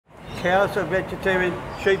Cows are vegetarian,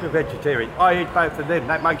 sheep are vegetarian. I eat both of them.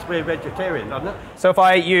 That makes me a vegetarian, doesn't it? So if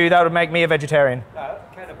I ate you, that would make me a vegetarian? No,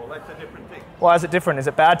 cannibal, that's a different thing. Why is it different? Is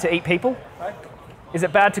it bad to eat people? Right? Is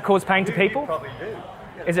it bad to cause pain to people? You probably do.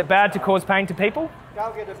 Is it bad to cause pain to people?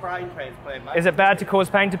 Go get a brain transplant, mate. Is it bad to cause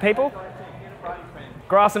pain to people?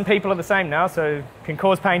 Grass and people are the same now, so can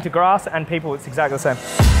cause pain to grass and people, it's exactly the same.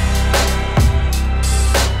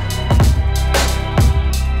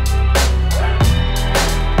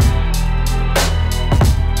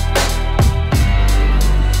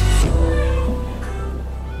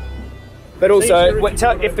 But also,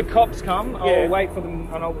 if the cops come, I'll wait for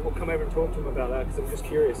them and I'll come over and talk to them about that because I'm just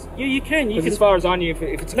curious. Yeah, you can. Because as far as I knew, if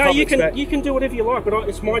it's a public space... you can do whatever you like, but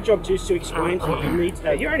it's my job just to explain what you need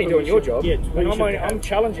to. You're only doing your job. Yeah, I'm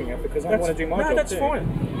challenging it because I want to do my job. No, that's too.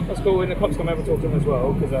 fine. That's cool. When the cops come over and talk to them as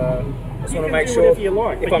well, because I just want to make do sure. Whatever you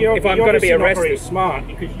like. If I'm going to be arrested, very smart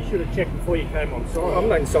because you should have checked before you came on site. I'm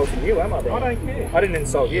not insulting you, am I, bro? I don't care. I didn't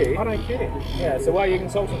insult you. I don't care. Yeah. So why are you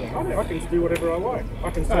insulting me? I can do whatever I like. I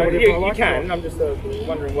can say No, whatever I like. You can. I'm just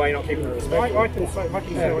wondering why you're not keeping the respect. I can say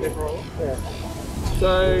whatever I like. Yeah.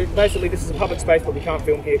 So basically, this is a public space, but we can't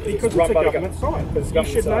film here because it's run by the government site. You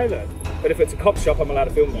should know that. But if it's a cop shop, I'm allowed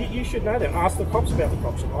to film there. You should know that. Ask the cops about the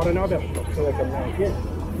cop shop. I don't know about the cop shop. So they come around here.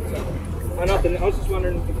 I was just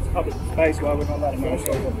wondering if it's a public space, why we're not allowed to film. It's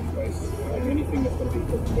not a public space. Anything that's going to be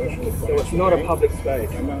commercial. So it's not a public space.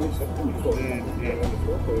 I'm only saying you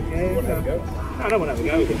want to have a go? I don't want to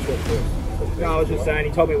have a go. No, I was just saying,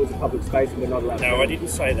 he told me it was a public space and we're not allowed to film. No, I didn't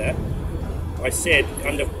say that. I said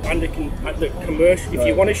under commercial. If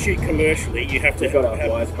you want to shoot commercially, you have to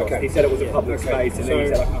have. Okay. He said it was a public space, and then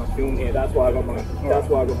he said I can't film here. That's why I got my. That's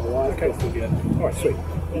why I got my wires crossed with you. All right, sweet.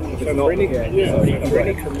 So for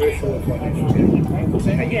any commercial and financial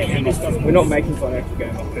gain, we're not making financial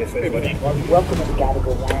gain. Welcome to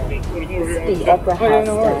Gadigal Land. The Opera House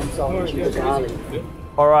stands on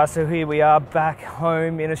Invercargill. Alright, so here we are back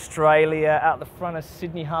home in Australia, out the front of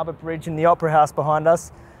Sydney Harbour Bridge and the Opera House behind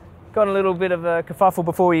us. Got a little bit of a kerfuffle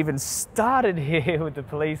before we even started here with the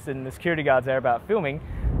police and the security guards there about filming.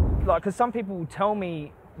 Like, because some people will tell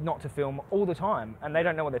me not to film all the time and they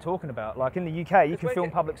don't know what they're talking about. Like in the UK, you can film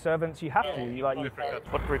public servants, you have to.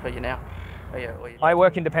 What group are you now? I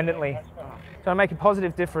work independently. So I make a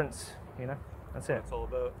positive difference, you know, that's it. That's all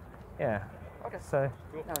about. Yeah. Okay. So,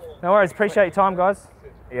 no worries, appreciate your time, guys.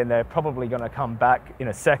 And they're probably going to come back in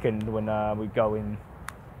a second when we go in,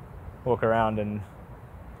 walk around and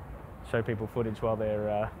show people footage while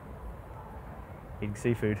they're eating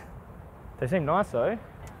seafood. They seem nice though,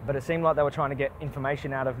 but it seemed like they were trying to get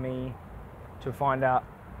information out of me to find out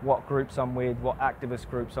what groups I'm with, what activist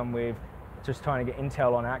groups I'm with, just trying to get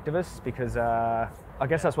intel on activists because I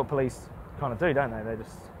guess that's what police kind of do, don't they? They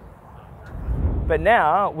just... But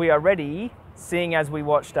now we are ready, seeing as we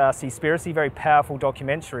watched Seaspiracy, very powerful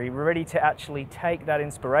documentary, we're ready to actually take that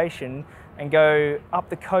inspiration and go up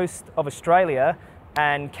the coast of Australia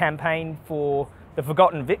and campaign for the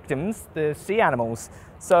forgotten victims, the sea animals.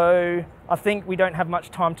 So I think we don't have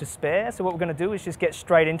much time to spare, so what we're going to do is just get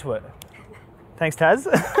straight into it. Thanks, Taz.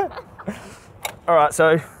 All right,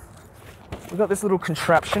 so we've got this little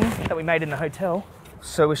contraption that we made in the hotel.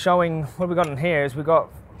 So we're showing, what we've got in here is we've got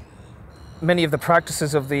many of the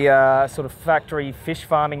practices of the sort of factory fish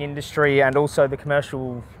farming industry and also the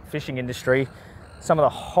commercial fishing industry. Some of the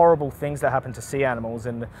horrible things that happen to sea animals,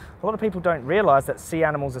 and a lot of people don't realise that sea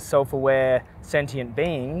animals are self-aware, sentient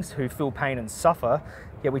beings who feel pain and suffer,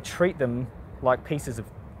 yet we treat them like pieces of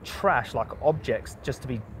trash, like objects, just to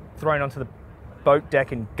be thrown onto the boat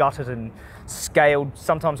deck and gutted and scaled,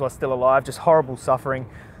 sometimes while still alive, just horrible suffering.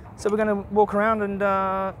 So we're going to walk around and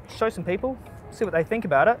show some people, see what they think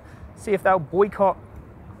about it, see if they'll boycott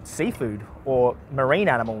seafood or marine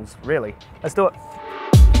animals, really. Let's do it.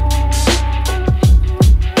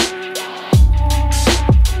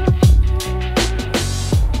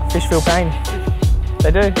 Fish feel pain.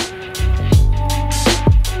 They do.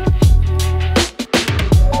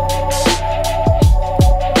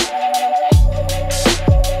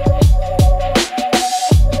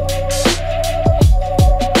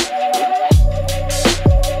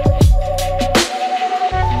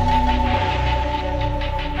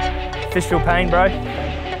 Fish feel pain, bro.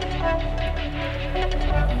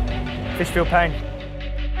 Fish feel pain.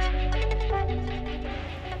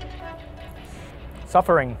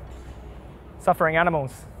 Suffering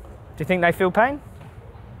animals. Do you think they feel pain?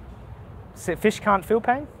 Fish can't feel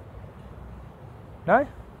pain? No?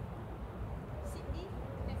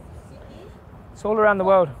 It's all around the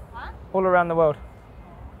world. All around the world.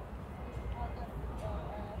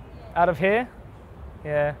 Out of here?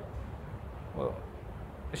 Yeah. Well,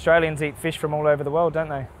 Australians eat fish from all over the world, don't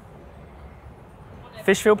they?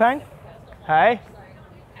 Fish feel pain? Hey?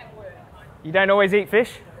 You don't always eat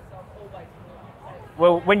fish?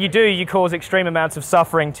 Well, when you do, you cause extreme amounts of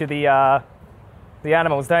suffering to the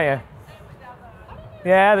animals, don't you?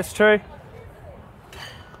 Yeah, that's true.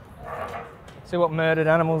 See what murdered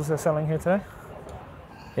animals they're selling here today?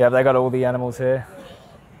 Yeah, they got all the animals here.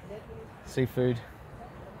 Seafood.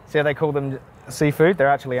 See how they call them seafood? They're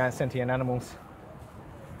actually sentient animals.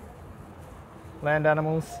 Land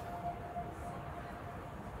animals.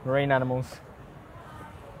 Marine animals.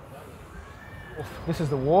 This is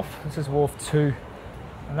the wharf. This is wharf 2.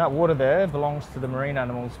 And that water there belongs to the marine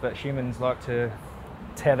animals, but humans like to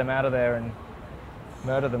tear them out of there and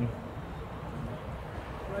murder them.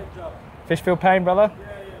 Great job. Fish feel pain, brother?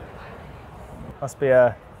 Yeah. Must be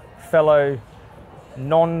a fellow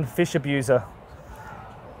non-fish abuser.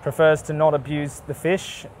 Prefers to not abuse the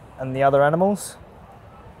fish and the other animals.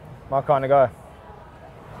 My kind of guy.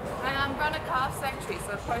 And run a calf sanctuary,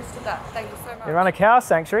 so opposed to that. Thank you so much. You run a cow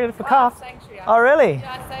sanctuary for calf? Sanctuary. Oh, really?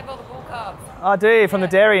 Yeah, I save all the bull calves. Oh, do you? From the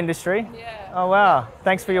dairy industry? Yeah. Oh, wow.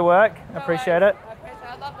 Thanks for your work. I appreciate it.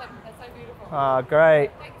 I love them. They're so beautiful. Oh, great.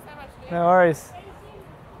 Thank you so much, Lou. No worries.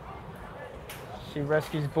 She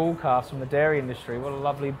rescues bull calves from the dairy industry. What a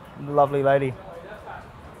lovely, lovely lady.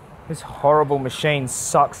 This horrible machine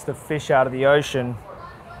sucks the fish out of the ocean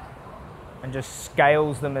and just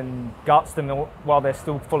scales them and guts them while they're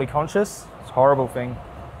still fully conscious. It's a horrible thing.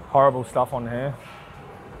 Horrible stuff on here.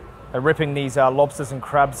 They're ripping these lobsters and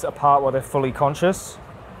crabs apart while they're fully conscious.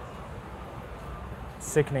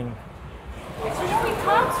 Sickening. It's where we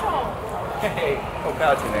comes from. Hey, oh,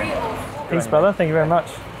 gotcha, man. Peace, brother. Thank you very much.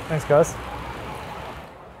 Thanks, guys.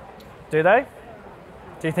 Do they?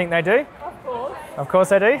 Do you think they do? Of course. Of course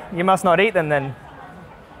they do. You must not eat them then.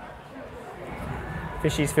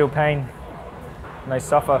 Fishies feel pain and they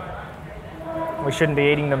suffer. We shouldn't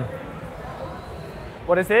be eating them.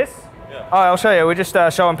 What is this? Yeah. Oh, I'll show you. We're just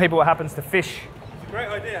showing people what happens to fish. It's a great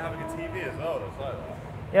idea having a TV as well, that's like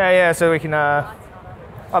that. Yeah, so we can... Oh,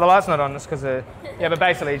 the light's not on. It's because... yeah, but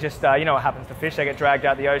basically just, you know what happens to fish. They get dragged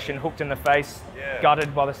out the ocean, hooked in the face,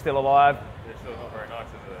 gutted while they're still alive. It's still not very nice,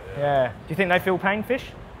 is it? Yeah. Do you think they feel pain,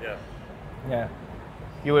 fish? Yeah. Yeah.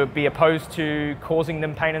 You would be opposed to causing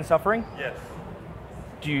them pain and suffering? Yes.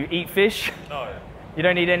 Do you eat fish? No. You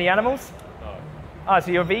don't eat any animals? No. Ah,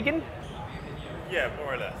 so you're vegan? Yeah,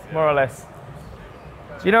 more or less. Yeah. More or less.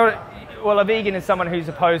 You know, well, a vegan is someone who's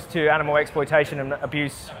opposed to animal exploitation and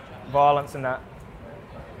abuse, violence and that.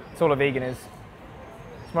 That's all a vegan is.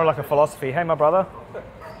 It's more like a philosophy. Hey, my brother.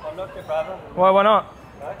 I'm not your brother. Why not?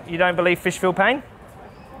 You don't believe fish feel pain?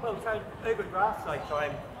 Well, so even grass they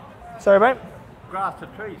climb. Sorry, mate? Grass to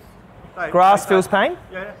trees. Grass feels pain?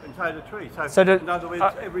 Yeah, and so do trees. So in other words,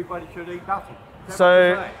 everybody should eat nothing. Is that what So,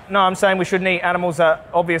 you're saying? no, I'm saying we shouldn't eat animals that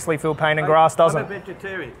obviously feel pain and grass doesn't. I'm a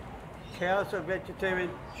vegetarian. Cows are vegetarian,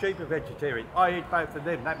 sheep are vegetarian. I eat both of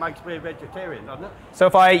them. That makes me a vegetarian, doesn't it? So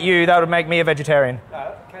if I ate you, that would make me a vegetarian.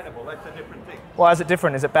 No, cannibal, that's a different thing. Why is it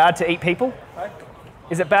different? Is it bad to eat people? Right?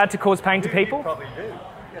 Is it bad to cause pain to You people? probably do.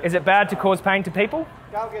 Is it bad to cause pain to people?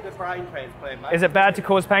 Go get a brain transplant, mate. Is it bad to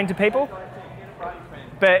cause pain to people? Get a brain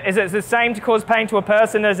transplant. But is it the same to cause pain to a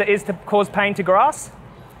person as it is to cause pain to grass?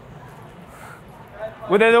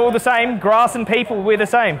 Well, they're all the same. Grass and people, we're the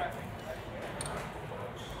same.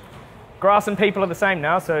 Grass and people are the same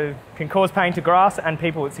now, so can cause pain to grass and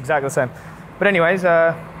people, it's exactly the same. But anyways,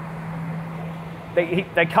 they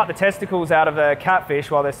cut the testicles out of a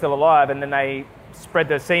catfish while they're still alive, and then they spread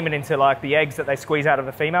the semen into like the eggs that they squeeze out of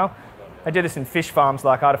the female. They do this in fish farms,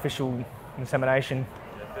 like artificial insemination.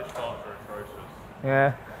 Yeah, fish farms are atrocious.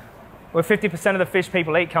 Yeah. Well, 50% of the fish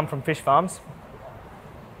people eat come from fish farms.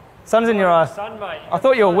 Sun's in your eye. Sun, mate. I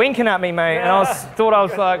thought you were winking at me, mate, and I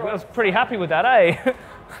was pretty happy with that, eh?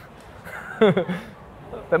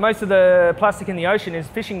 But most of the plastic in the ocean is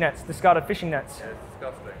fishing nets, discarded fishing nets. Yeah, it's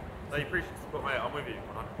disgusting. No, you appreciate but mate, I'm with you 100%.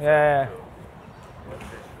 Yeah. Fish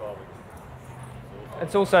farming.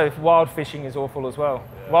 It's also, wild fishing is awful as well.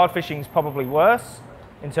 Yeah. Wild fishing is probably worse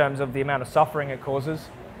in terms of the amount of suffering it causes.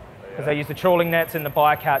 Because they use the trawling nets and the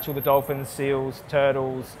bycatch, all the dolphins, seals,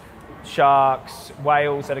 turtles, sharks,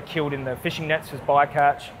 whales that are killed in the fishing nets as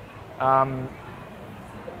bycatch.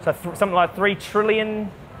 Something like 3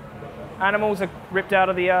 trillion animals are ripped out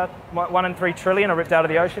of the, 1 in 3 trillion are ripped out of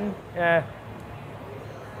the ocean. Yeah.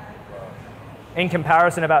 In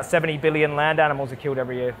comparison, about 70 billion land animals are killed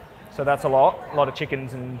every year. So that's a lot of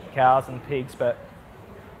chickens and cows and pigs, but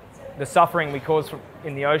the suffering we cause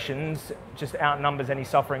in the oceans just outnumbers any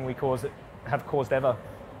suffering we have caused ever.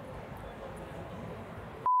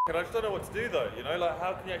 And I just don't know what to do though, you know, like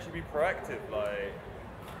how can you actually be proactive? Like,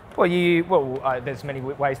 Well, there's many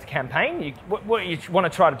ways to campaign. What you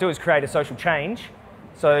want to try to do is create a social change.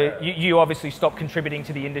 So you obviously stop contributing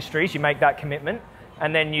to the industries, you make that commitment,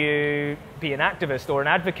 and then you be an activist or an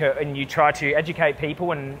advocate and you try to educate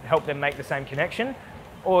people and help them make the same connection.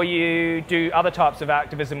 Or you do other types of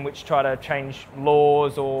activism which try to change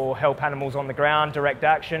laws or help animals on the ground, direct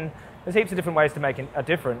action. There's heaps of different ways to make a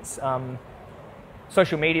difference.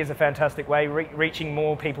 Social media is a fantastic way, reaching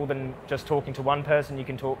more people than just talking to one person. You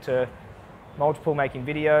can talk to multiple, making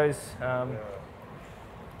videos.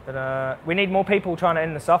 But we need more people trying to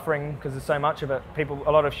end the suffering because there's so much of it.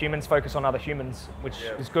 A lot of humans focus on other humans, which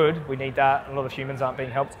is good. We need that. A lot of humans aren't being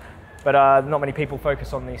helped. But not many people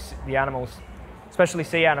focus on the animals, especially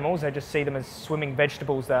sea animals. They just see them as swimming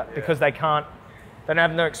vegetables that because they don't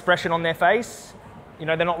have no expression on their face. You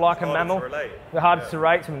know, they're not like a mammal. They're hard to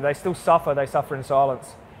relate to them. They still suffer. They suffer in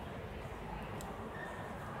silence.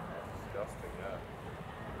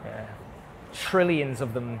 Yeah. Trillions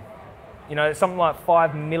of them. You know, something like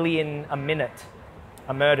 5 million a minute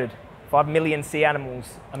are murdered. 5 million sea animals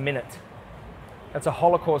a minute. That's a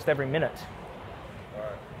holocaust every minute. All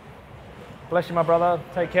right. Bless you, my brother.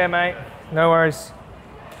 Take care, mate. No worries.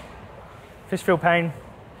 Fish feel pain,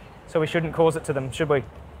 so we shouldn't cause it to them, should we?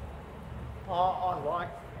 I like.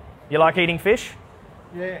 You like eating fish?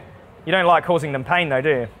 Yeah. You don't like causing them pain, though, do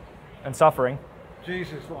you? And suffering.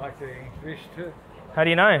 Jesus liked eating fish too. How do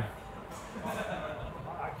you know?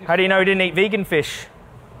 How do you know he didn't eat vegan fish?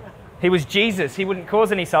 He was Jesus. He wouldn't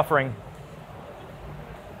cause any suffering.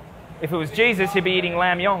 If it was Jesus, he'd be eating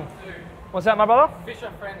lamb yong. What's that, my brother? Fish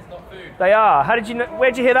are friends, not food. They are. How did you know?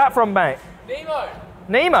 Where'd you hear that from, mate? Nemo.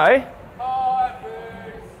 Nemo? Hi,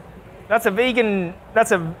 birds. That's a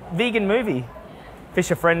vegan movie. Fish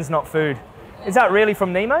are friends, not food. Is that really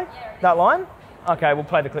from Nemo? That line? Okay, we'll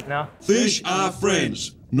play the clip now. Fish are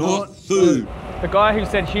friends, not food. The guy who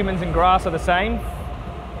said humans and grass are the same,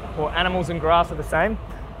 or animals and grass are the same,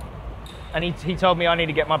 and he told me I need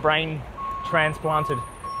to get my brain transplanted.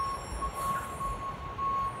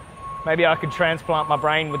 Maybe I could transplant my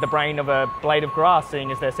brain with the brain of a blade of grass,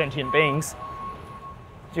 seeing as they're sentient beings.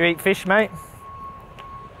 Do you eat fish, mate?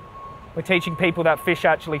 We're teaching people that fish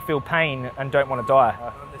actually feel pain and don't want to die. I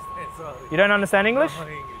understand, sorry. You don't understand English?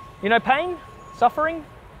 English. You know pain? Suffering?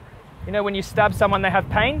 You know when you stab someone, they have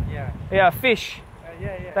pain? Yeah. Yeah, fish.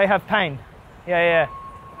 Yeah. They have pain. Yeah.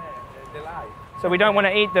 They lie. So we don't want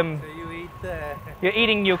to eat them. So you eat... You're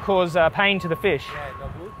eating, you'll cause pain to the fish. Yeah, no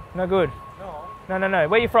good? No good. No. No.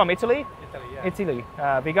 Where are you from? Italy? Italy, yeah. Italy.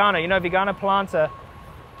 Vegano. You know vegano plants are...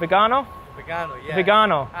 Vegano? Vegano, yeah.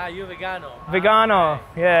 Vegano. Ah, you vegano. Vegano.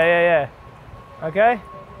 Okay. Yeah. Okay?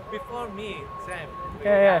 Before me, Sam.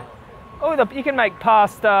 Yeah. Oh, you can make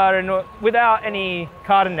pasta and without any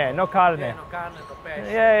carne, no carne. Yeah, no carne, no pesce.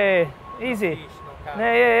 Yeah. Easy. Fish, no carne.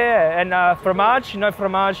 Yeah. And fromage, no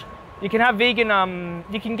fromage. You can have vegan,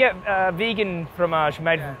 you can get vegan fromage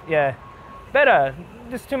made, yeah. Better.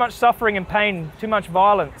 Just too much suffering and pain, too much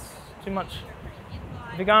violence, too much.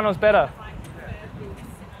 Vegano's better.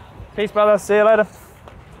 Peace, brother. See you later.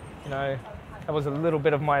 You know, that was a little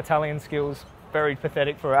bit of my Italian skills. Very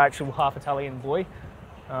pathetic for an actual half Italian boy.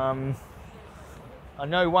 I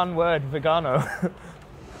know one word, vegano.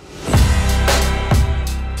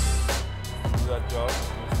 That job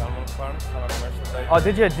in the salmon farm, on a commercial day. Oh,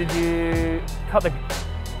 did you? Did you cut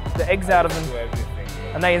the eggs out of them? Do everything.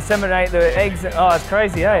 And they inseminate the eggs? Oh, it's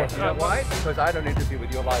crazy, eh? You know why? Because I don't interfere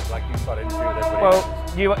with your life like you try to interfere with everybody else.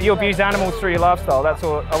 Well, you abuse animals through your lifestyle. That's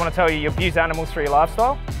all I want to tell you. You abuse animals through your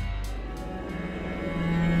lifestyle.